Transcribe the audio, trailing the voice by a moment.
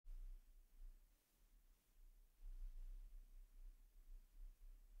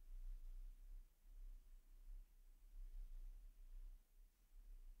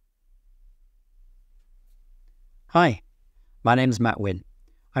Hi, my name is Matt Wynne.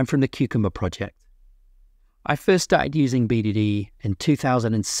 I'm from the Cucumber project. I first started using BDD in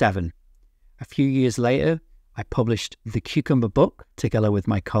 2007. A few years later, I published the Cucumber Book together with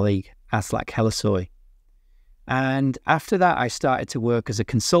my colleague Aslak Helisoy. And after that, I started to work as a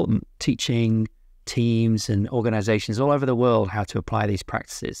consultant, teaching teams and organizations all over the world how to apply these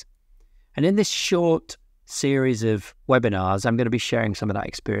practices. And in this short series of webinars, I'm going to be sharing some of that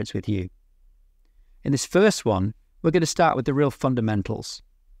experience with you. In this first one, we're going to start with the real fundamentals.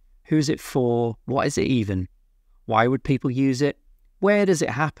 Who is it for? What is it even? Why would people use it? Where does it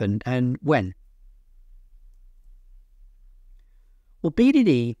happen? And when? Well,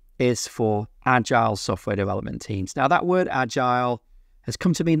 BDD is for agile software development teams. Now, that word agile has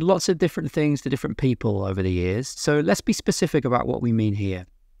come to mean lots of different things to different people over the years. So let's be specific about what we mean here.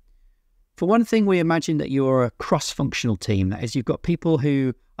 For one thing, we imagine that you're a cross-functional team. That is, you've got people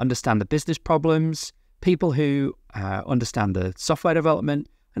who understand the business problems, people who understand the software development,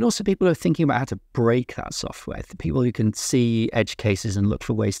 and also people who are thinking about how to break that software, the people who can see edge cases and look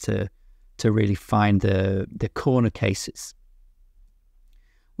for ways to really find the corner cases.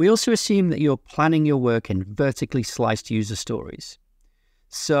 We also assume that you're planning your work in vertically sliced user stories.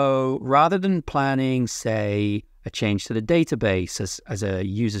 So rather than planning, say, a change to the database as a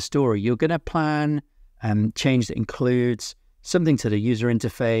user story, you're going to plan change that includes something to the user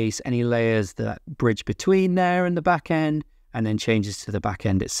interface, any layers that bridge between there and the back end, and then changes to the back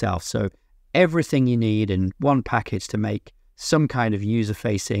end itself. So everything you need in one package to make some kind of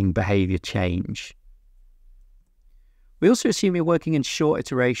user-facing behavior change. We also assume you're working in short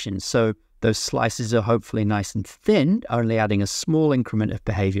iterations, so those slices are hopefully nice and thin, only adding a small increment of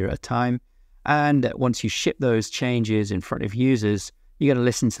behavior at a time. And once you ship those changes in front of users, you got to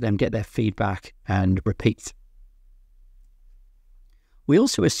listen to them, get their feedback, and repeat. We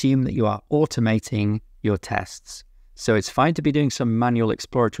also assume that you are automating your tests. So it's fine to be doing some manual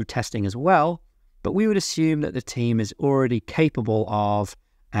exploratory testing as well, but we would assume that the team is already capable of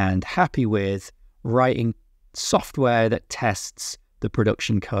and happy with writing software that tests the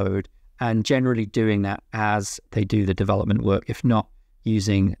production code and generally doing that as they do the development work, if not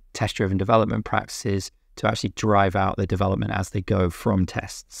using test-driven development practices to actually drive out the development as they go from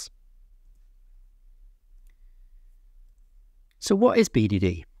tests. So what is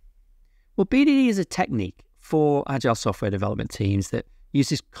BDD? Well, BDD is a technique for agile software development teams that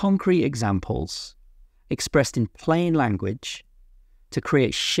uses concrete examples expressed in plain language to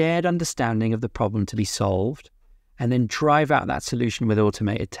create shared understanding of the problem to be solved and then drive out that solution with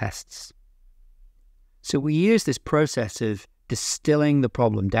automated tests. So we use this process of distilling the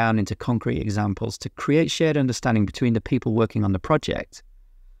problem down into concrete examples to create shared understanding between the people working on the project.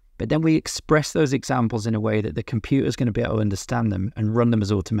 But then we express those examples in a way that the computer is going to be able to understand them and run them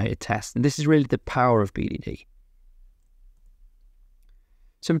as automated tests. And this is really the power of BDD.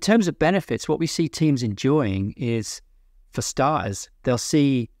 So in terms of benefits, what we see teams enjoying is, for starters, they'll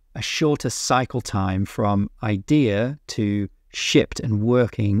see a shorter cycle time from idea to shipped and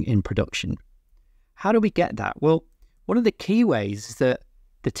working in production. How do we get that? Well, one of the key ways is that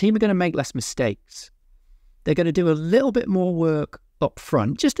the team are going to make less mistakes. They're going to do a little bit more work up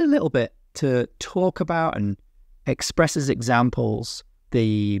front, just a little bit, to talk about and express as examples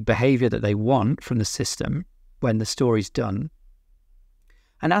the behavior that they want from the system when the story's done.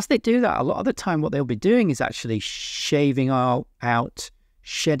 And as they do that, a lot of the time what they'll be doing is actually shedding off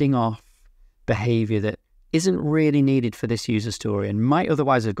behavior that isn't really needed for this user story and might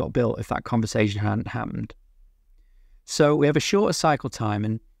otherwise have got built if that conversation hadn't happened. So we have a shorter cycle time,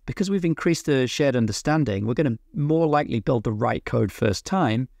 and because we've increased the shared understanding, we're going to more likely build the right code first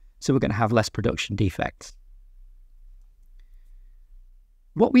time, so we're going to have less production defects.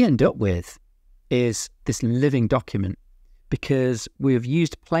 What we end up with is this living document, because we've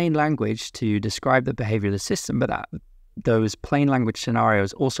used plain language to describe the behavior of the system, but those plain language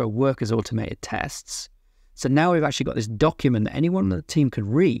scenarios also work as automated tests. So now we've actually got this document that anyone on the team can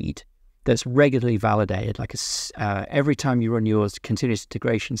read that's regularly validated. Like every time you run your continuous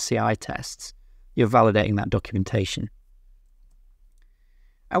integration CI tests, you're validating that documentation.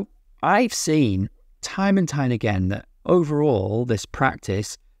 Now, I've seen time and time again that overall this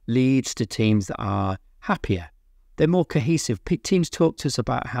practice leads to teams that are happier. They're more cohesive. Teams talk to us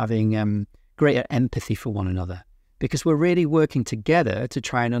about having greater empathy for one another because we're really working together to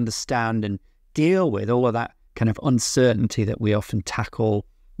try and understand and deal with all of that kind of uncertainty that we often tackle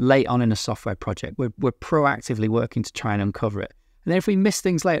late on in a software project. We're proactively working to try and uncover it. And then if we miss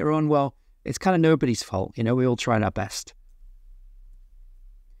things later on, well, it's kind of nobody's fault. You know, we all tried our best.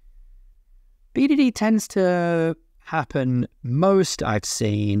 BDD tends to happen most, I've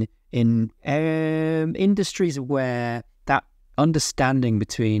seen, in industries where that understanding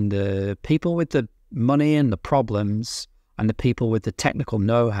between the people with the money and the problems and the people with the technical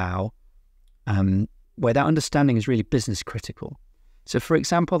know-how, where that understanding is really business critical. So, for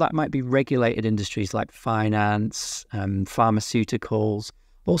example, that might be regulated industries like finance, pharmaceuticals,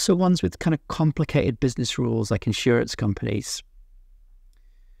 also ones with kind of complicated business rules like insurance companies,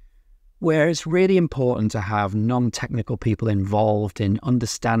 where it's really important to have non-technical people involved in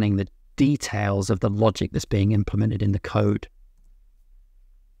understanding the details of the logic that's being implemented in the code.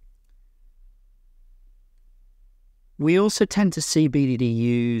 We also tend to see BDD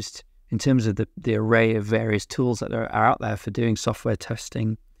used in terms of the array of various tools that are out there for doing software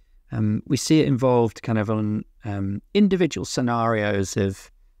testing. We see it involved kind of on individual scenarios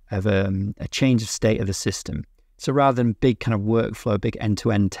of a change of state of the system. So rather than big kind of workflow, big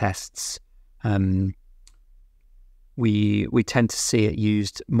end-to-end tests, we tend to see it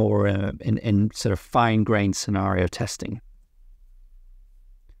used more in sort of fine-grained scenario testing.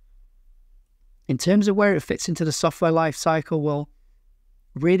 In terms of where it fits into the software life cycle, well,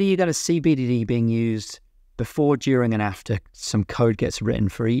 really you're going to see BDD being used before, during, and after some code gets written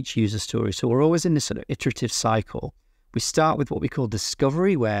for each user story. So we're always in this sort of iterative cycle. We start with what we call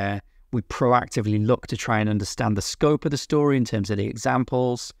discovery, where we proactively look to try and understand the scope of the story in terms of the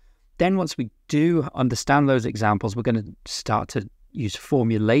examples. Then once we do understand those examples, we're going to start to use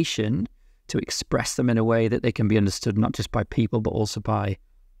formulation to express them in a way that they can be understood not just by people, but also by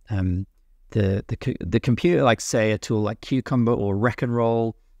the computer, like say a tool like Cucumber or Wreck and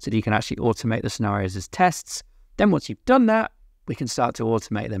Roll, so that you can actually automate the scenarios as tests. Then once you've done that, we can start to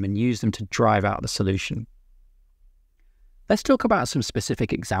automate them and use them to drive out the solution. Let's talk about some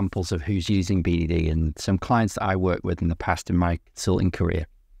specific examples of who's using BDD and some clients that I worked with in the past in my consulting career.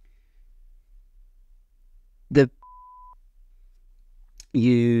 They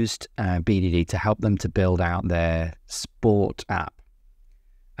used BDD to help them to build out their sport app.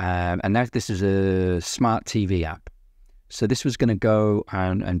 And this is a smart TV app. So this was going to go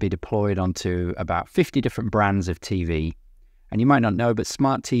and be deployed onto about 50 different brands of TV. And you might not know, but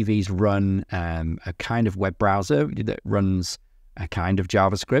smart TVs run a kind of web browser that runs a kind of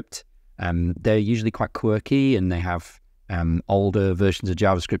JavaScript. They're usually quite quirky, and they have older versions of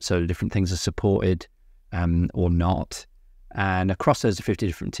JavaScript, so different things are supported or not. And across those 50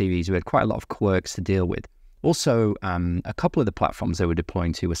 different TVs, we had quite a lot of quirks to deal with. Also, a couple of the platforms they were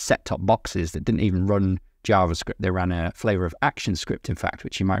deploying to were set-top boxes that didn't even run JavaScript. They ran a flavor of ActionScript, in fact,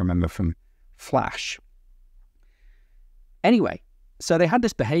 which you might remember from Flash. Anyway, so they had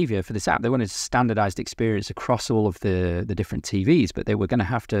this behavior for this app. They wanted a standardized experience across all of the different TVs, but they were going to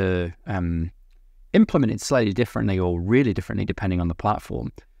have to implement it slightly differently or really differently depending on the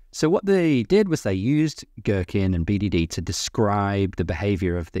platform. So what they did was they used Gherkin and BDD to describe the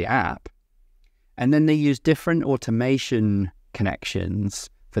behavior of the app. And then they used different automation connections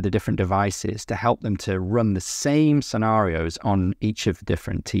for the different devices to help them to run the same scenarios on each of the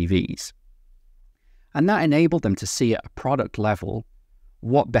different TVs. And that enabled them to see at a product level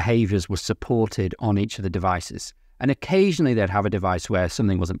what behaviors were supported on each of the devices. And occasionally they'd have a device where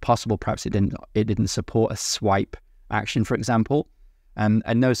something wasn't possible. Perhaps it didn't support a swipe action, for example.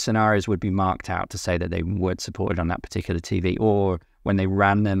 And those scenarios would be marked out to say that they weren't supported on that particular TV, or when they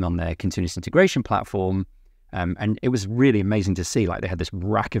ran them on their continuous integration platform. And it was really amazing to see, like they had this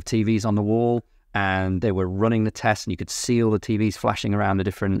rack of TVs on the wall and they were running the tests, and you could see all the TVs flashing around the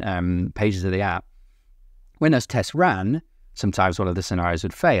different pages of the app. When those tests ran, sometimes one of the scenarios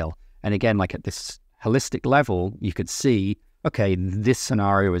would fail. And again, like at this holistic level, you could see, okay, this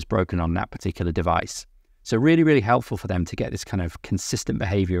scenario is broken on that particular device. So really, really helpful for them to get this kind of consistent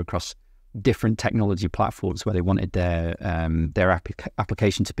behavior across different technology platforms where they wanted their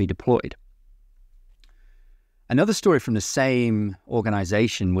application to be deployed. Another story from the same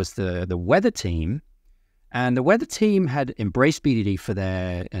organization was the weather team. And the weather team had embraced BDD for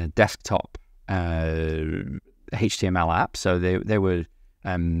their desktop HTML app. So they were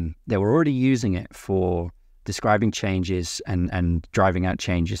already using it for describing changes and driving out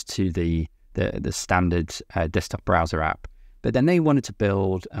changes to the standard desktop browser app. But then they wanted to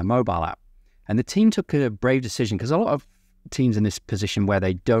build a mobile app. And the team took a brave decision, because a lot of teams in this position where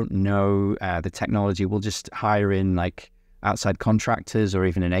they don't know the technology will just hire in like outside contractors or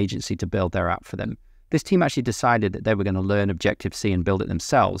even an agency to build their app for them. This team actually decided that they were going to learn Objective-C and build it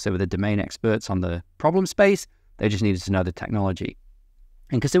themselves. They were the domain experts on the problem space. They just needed to know the technology.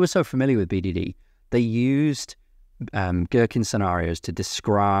 And because they were so familiar with BDD, they used Gherkin scenarios to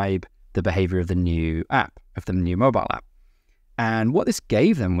describe the behavior of the new app, of the new mobile app. And what this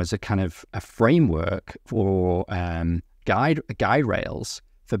gave them was a kind of a framework for guide rails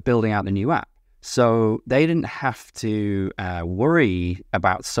for building out the new app. So they didn't have to worry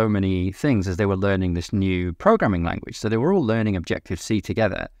about so many things as they were learning this new programming language. So they were all learning Objective-C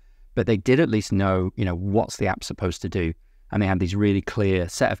together, but they did at least know, what's the app supposed to do. And they had these really clear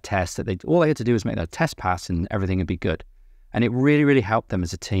set of tests that all they had to do was make that test pass and everything would be good. And it really, really helped them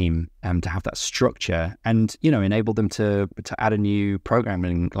as a team to have that structure and, enabled them to add a new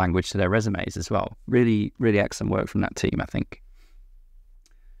programming language to their resumes as well. Really, really excellent work from that team, I think.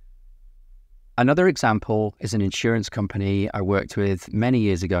 Another example is an insurance company I worked with many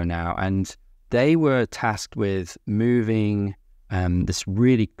years ago now, and they were tasked with moving this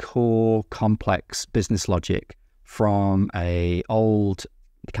really core, complex business logic from a old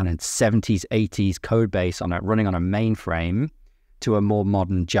kind of 70s, 80s code base running on a mainframe to a more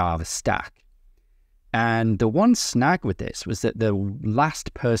modern Java stack. And the one snag with this was that the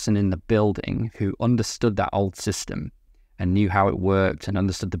last person in the building who understood that old system and knew how it worked and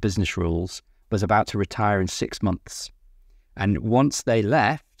understood the business rules was about to retire in 6 months. And once they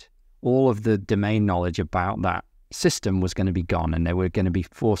left, all of the domain knowledge about that system was going to be gone, and they were going to be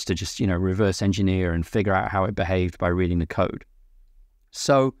forced to just, reverse engineer and figure out how it behaved by reading the code.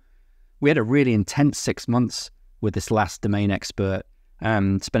 So we had a really intense 6 months with this last domain expert,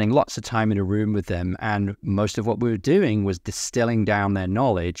 spending lots of time in a room with them. And most of what we were doing was distilling down their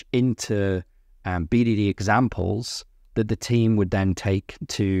knowledge into BDD examples that the team would then take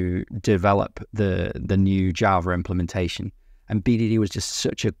to develop the new Java implementation. And BDD was just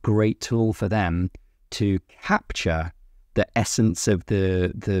such a great tool for them to capture the essence of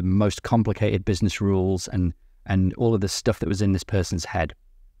the most complicated business rules and all of the stuff that was in this person's head.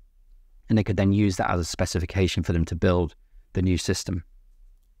 And they could then use that as a specification for them to build the new system.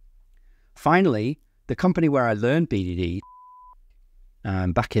 Finally, the company where I learned BDD,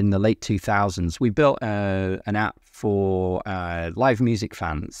 back in the late 2000s, we built an app for live music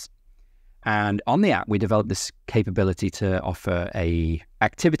fans. And on the app, we developed this capability to offer a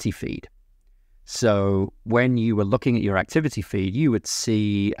activity feed. So when you were looking at your activity feed, you would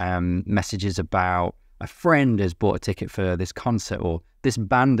see messages about a friend has bought a ticket for this concert, or this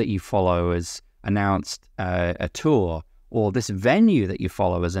band that you follow has announced a tour, or this venue that you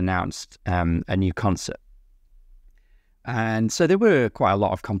follow has announced a new concert. And so there were quite a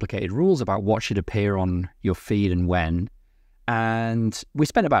lot of complicated rules about what should appear on your feed and when. And we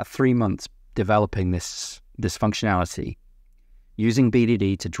spent about 3 months developing this functionality, using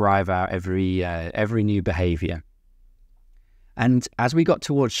BDD to drive out every new behavior. And as we got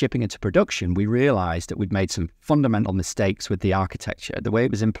towards shipping it to production, we realized that we'd made some fundamental mistakes with the architecture. The way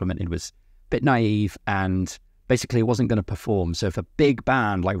it was implemented was a bit naive, and basically it wasn't going to perform. So if a big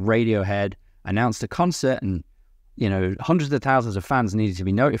band like Radiohead announced a concert and hundreds of thousands of fans needed to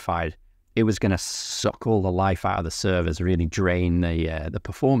be notified, it was going to suck all the life out of the servers, really drain the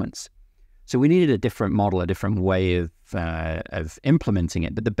performance. So we needed a different model, a different way of implementing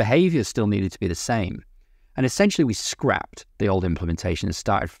it, but the behavior still needed to be the same. And essentially we scrapped the old implementation and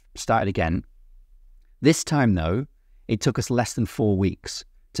started again. This time though, it took us less than 4 weeks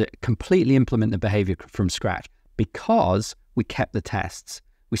to completely implement the behavior from scratch because we kept the tests.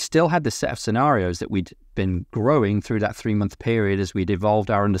 We still had the set of scenarios that we'd been growing through that 3-month period as we'd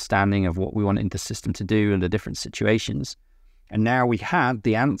evolved our understanding of what we wanted the system to do in the different situations. And now we had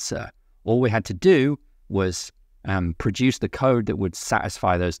the answer. All we had to do was produce the code that would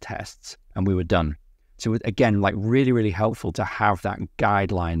satisfy those tests, and we were done. So again, really, really helpful to have that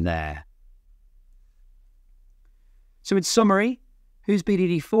guideline there. So in summary, who's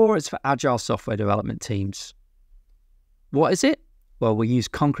BDD for? It's for agile software development teams. What is it? Well, we use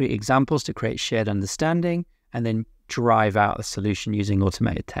concrete examples to create shared understanding and then drive out the solution using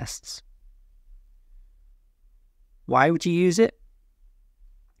automated tests. Why would you use it?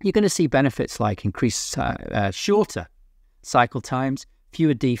 You're going to see benefits like increased shorter cycle times,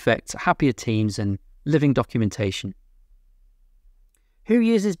 fewer defects, happier teams, and living documentation. Who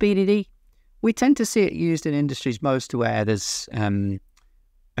uses BDD? We tend to see it used in industries most where there's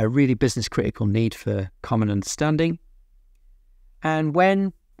a really business critical need for common understanding. And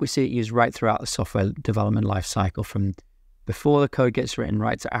when we see it used right throughout the software development lifecycle, from before the code gets written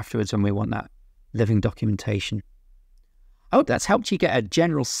right to afterwards when we want that living documentation. I hope that's helped you get a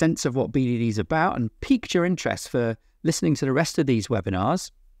general sense of what BDD is about and piqued your interest for listening to the rest of these webinars.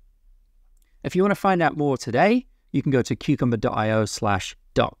 If you want to find out more today, you can go to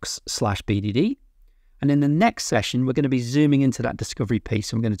cucumber.io/docs/BDD. And in the next session, we're going to be zooming into that discovery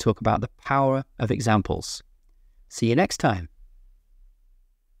piece, and we're going to talk about the power of examples. See you next time.